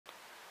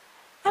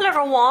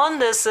everyone,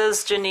 this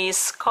is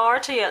Janice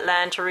Carter,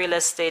 Atlanta real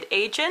estate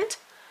agent,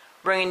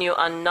 bringing you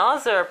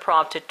another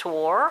property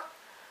tour.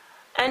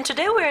 And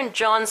today we're in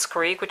Johns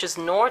Creek, which is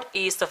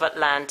northeast of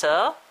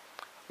Atlanta.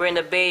 We're in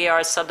the Bay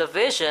Yard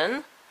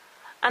subdivision,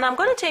 and I'm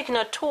going to take you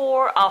on a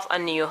tour of a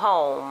new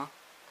home.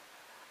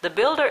 The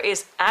builder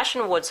is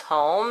Ashen Woods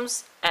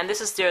Homes, and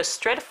this is their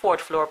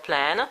straightforward floor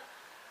plan,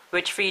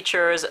 which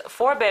features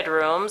 4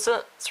 bedrooms,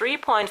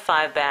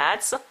 3.5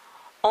 baths,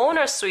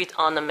 owner suite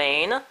on the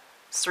main,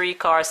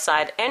 3-car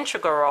side entry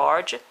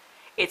garage.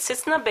 It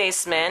sits in a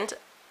basement,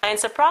 and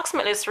it's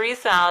approximately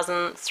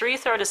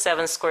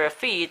 3,337 square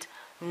feet,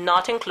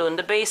 not including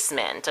the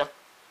basement.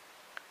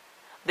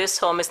 This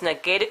home is in a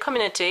gated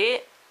community,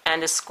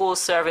 and the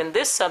schools serving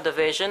this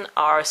subdivision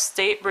are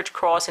State Bridge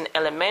Crossing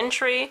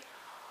Elementary,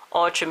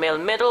 Orchard Mill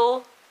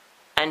Middle,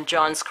 and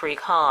Johns Creek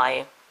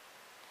High.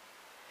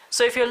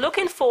 So if you're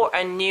looking for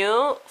a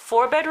new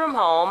 4-bedroom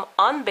home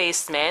on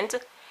basement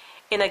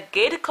in a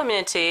gated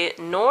community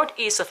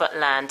northeast of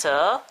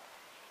Atlanta,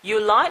 you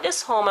like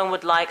this home and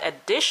would like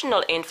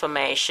additional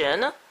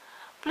information,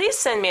 please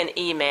send me an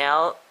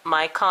email.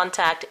 My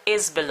contact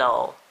is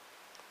below.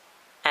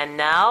 And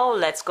now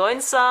let's go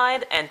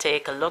inside and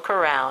take a look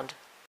around.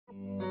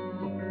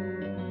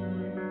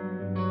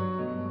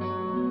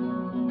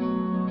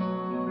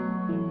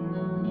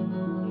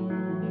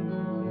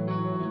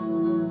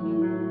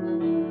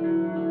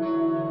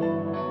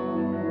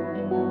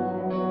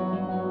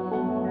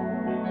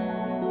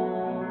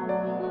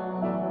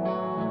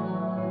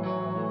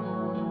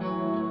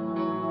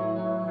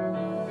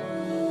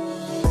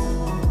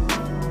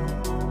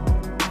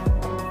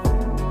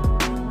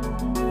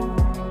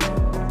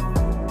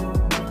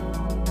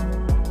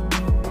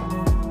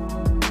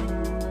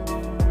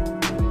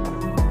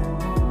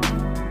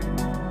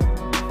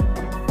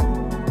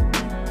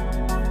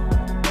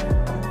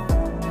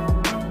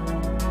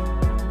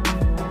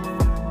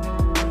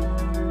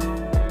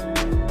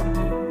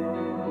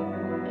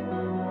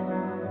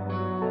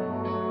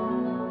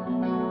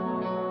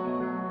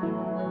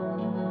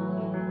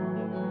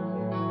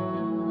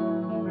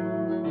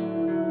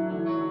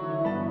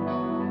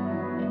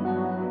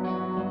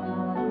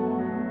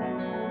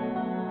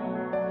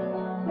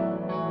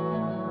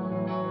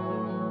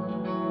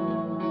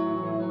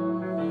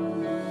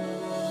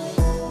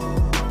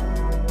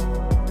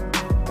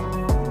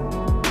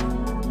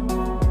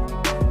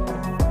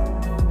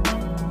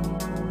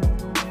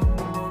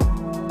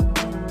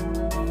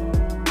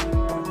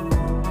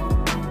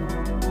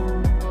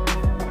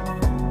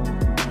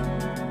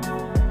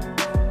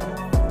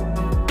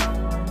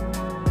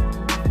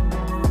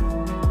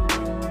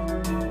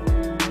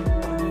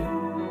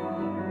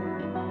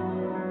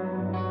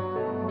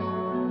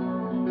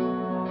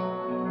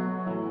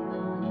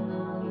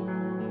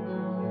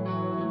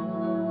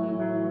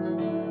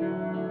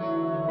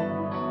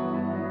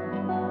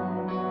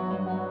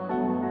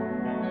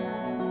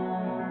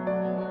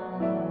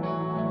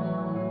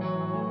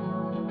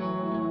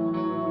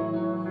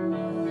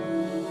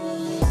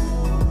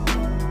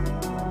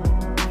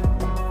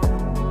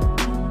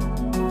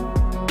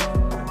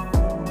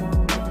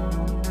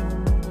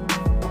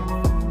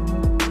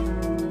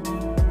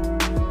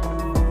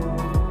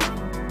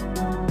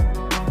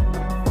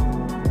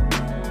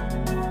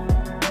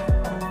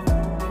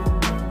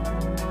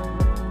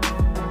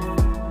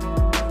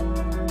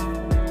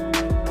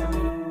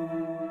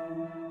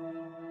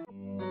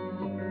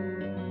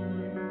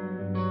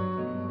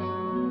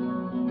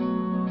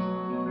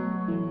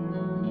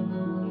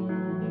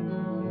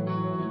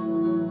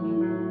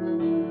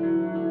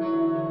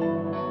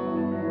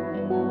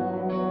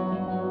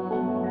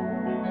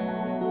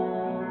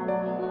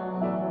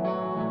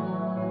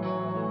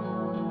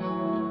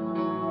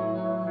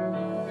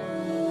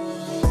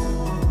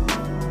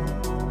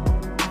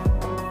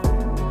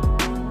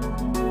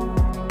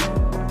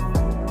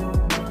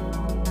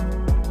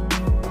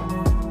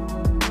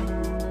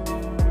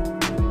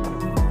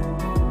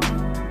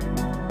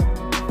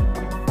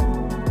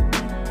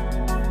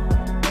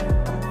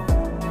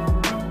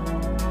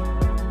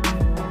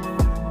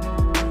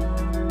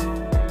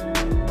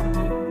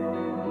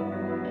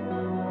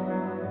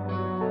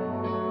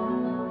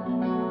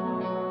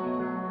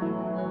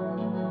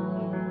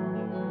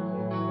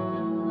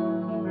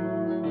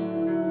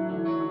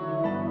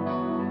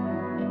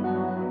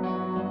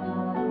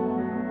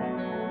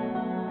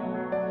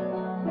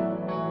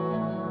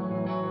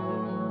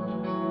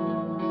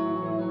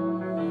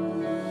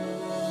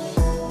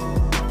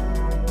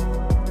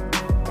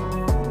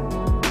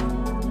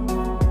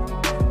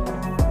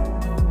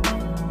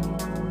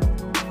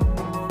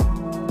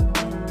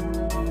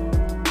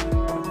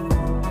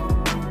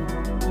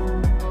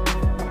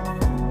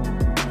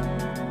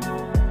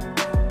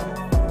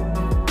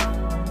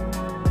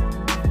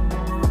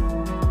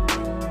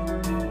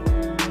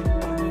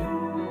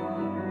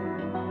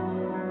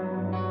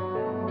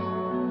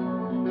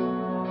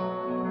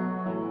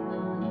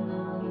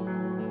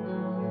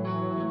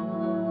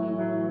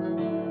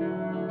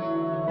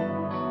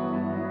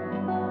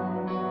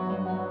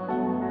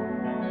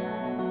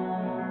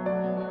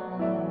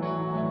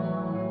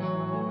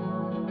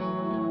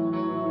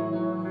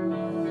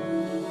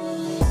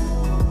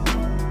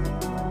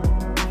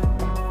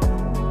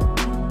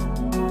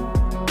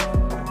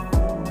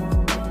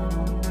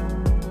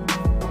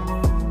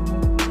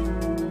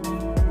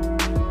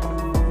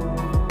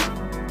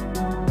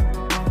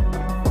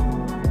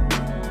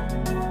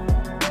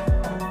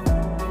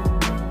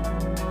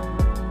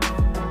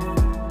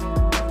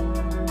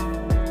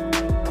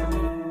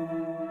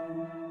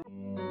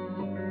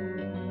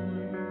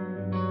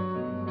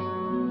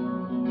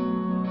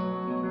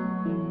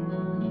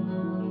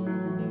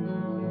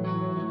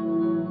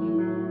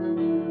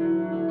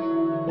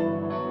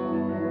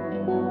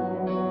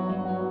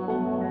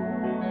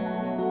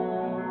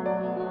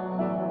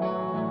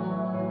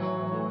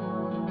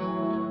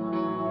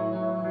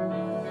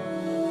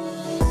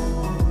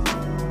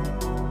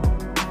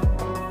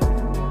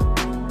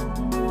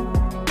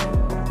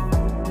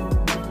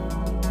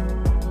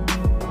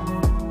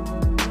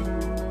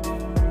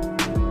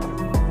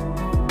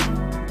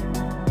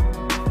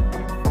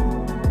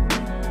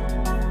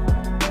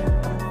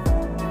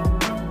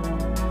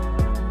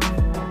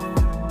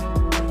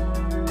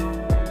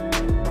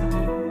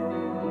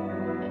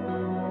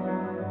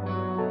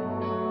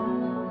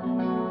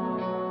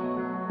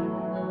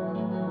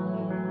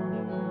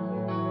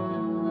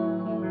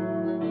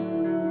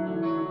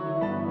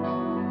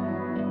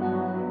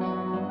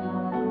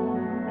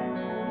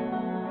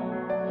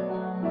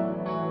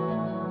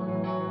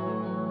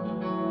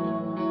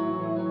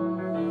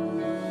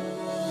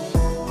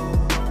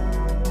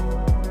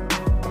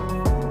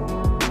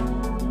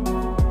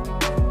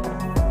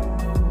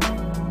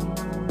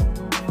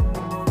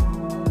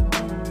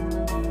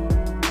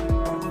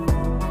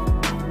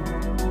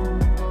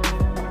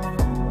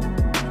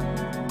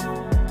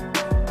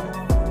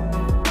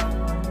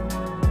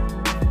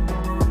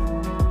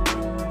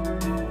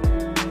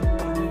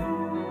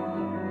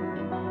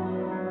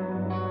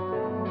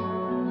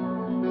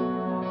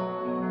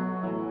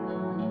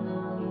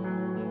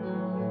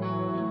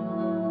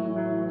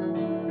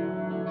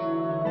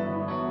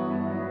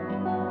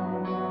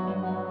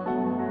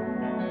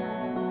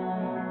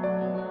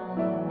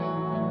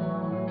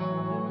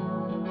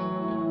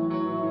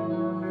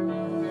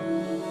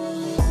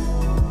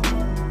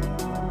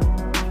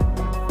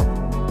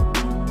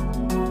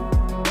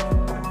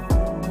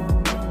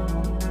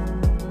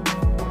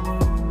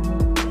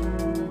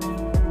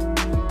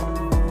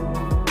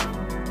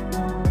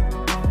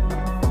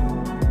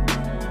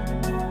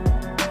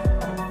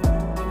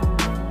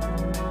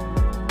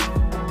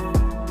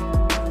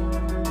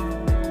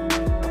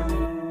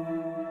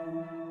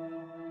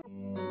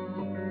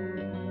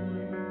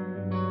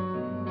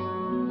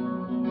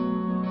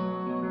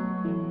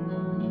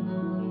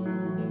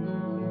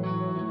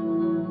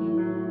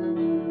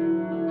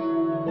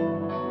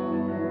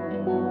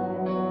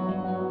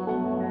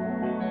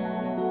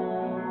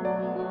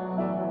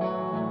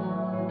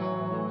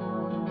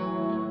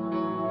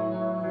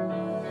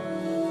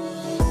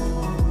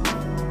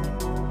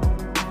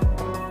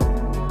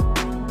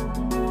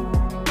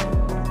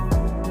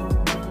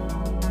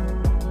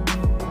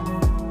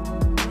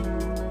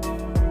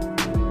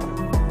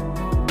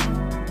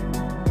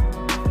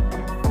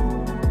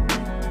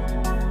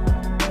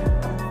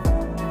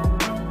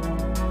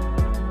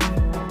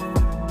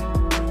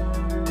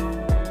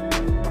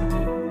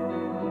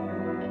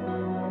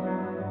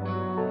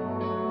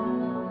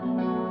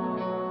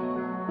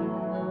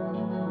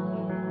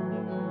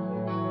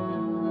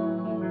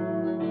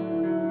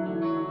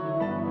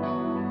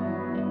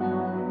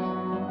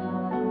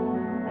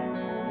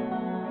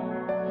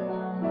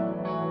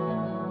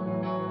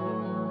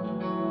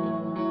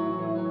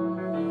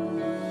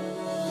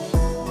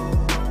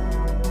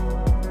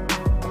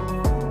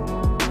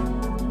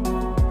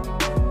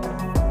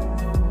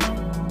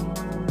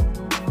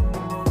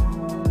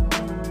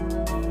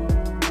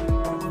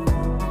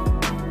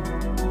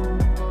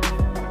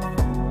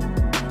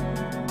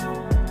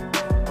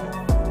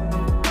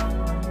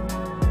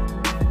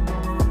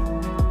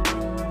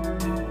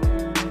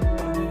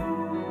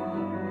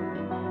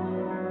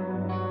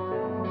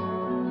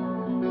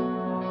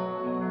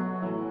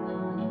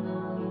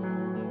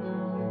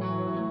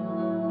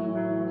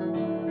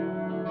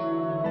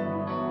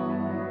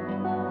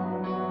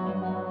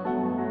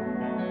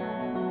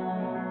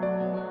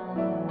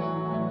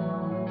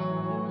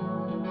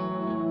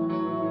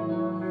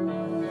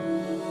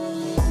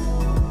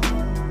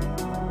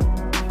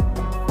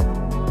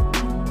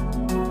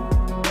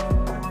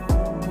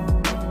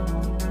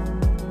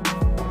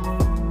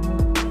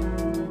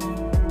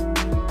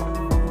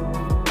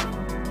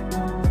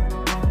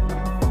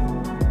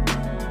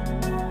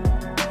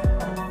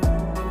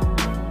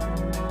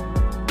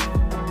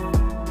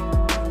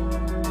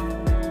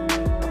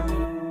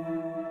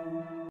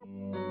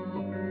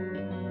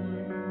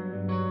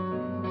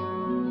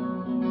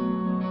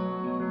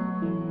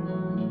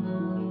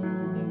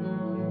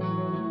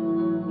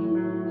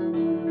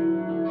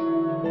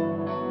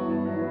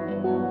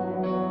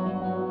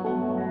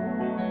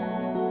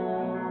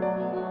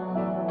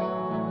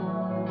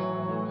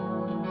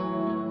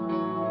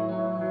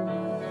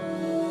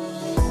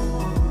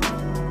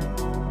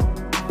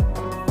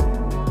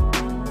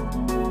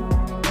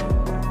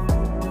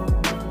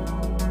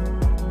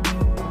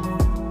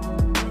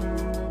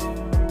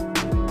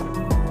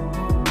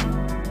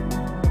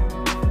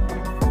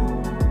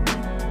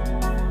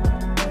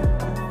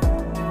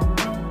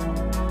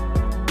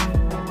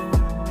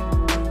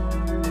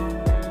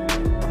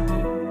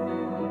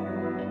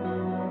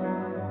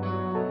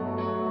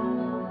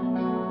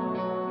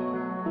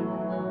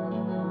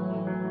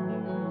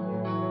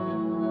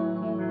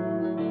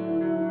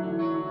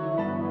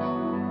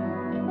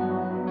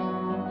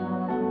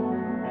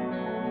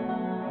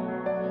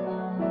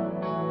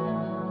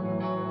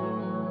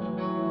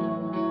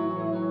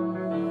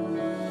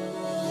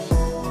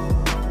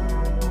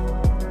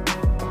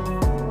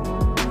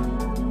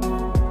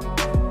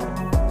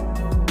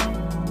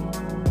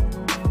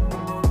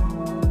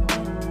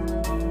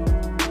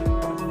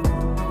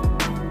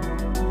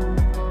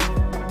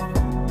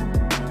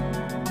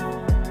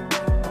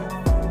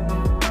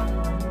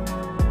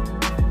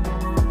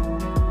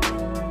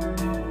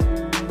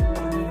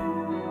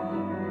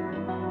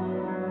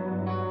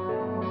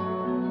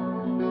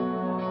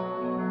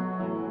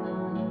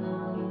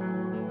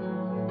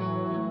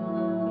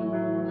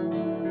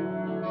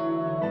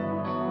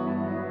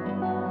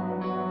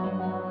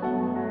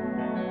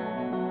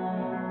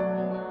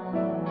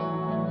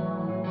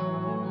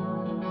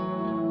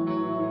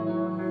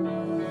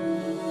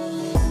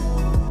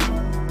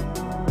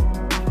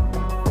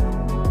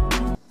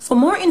 For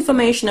more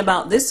information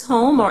about this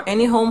home or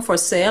any home for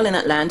sale in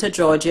Atlanta,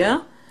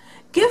 Georgia,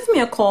 give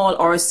me a call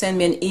or send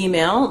me an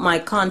email. My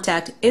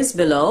contact is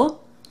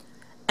below.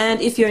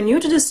 And if you're new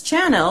to this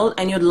channel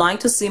and you'd like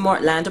to see more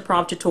Atlanta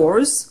property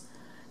tours,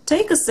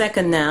 take a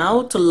second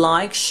now to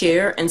like,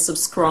 share, and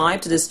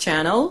subscribe to this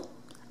channel.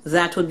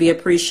 That would be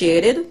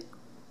appreciated.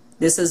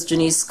 This is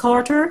Janice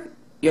Carter,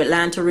 your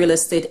Atlanta real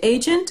estate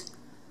agent.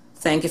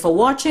 Thank you for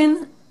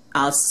watching.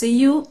 I'll see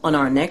you on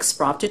our next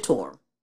property tour.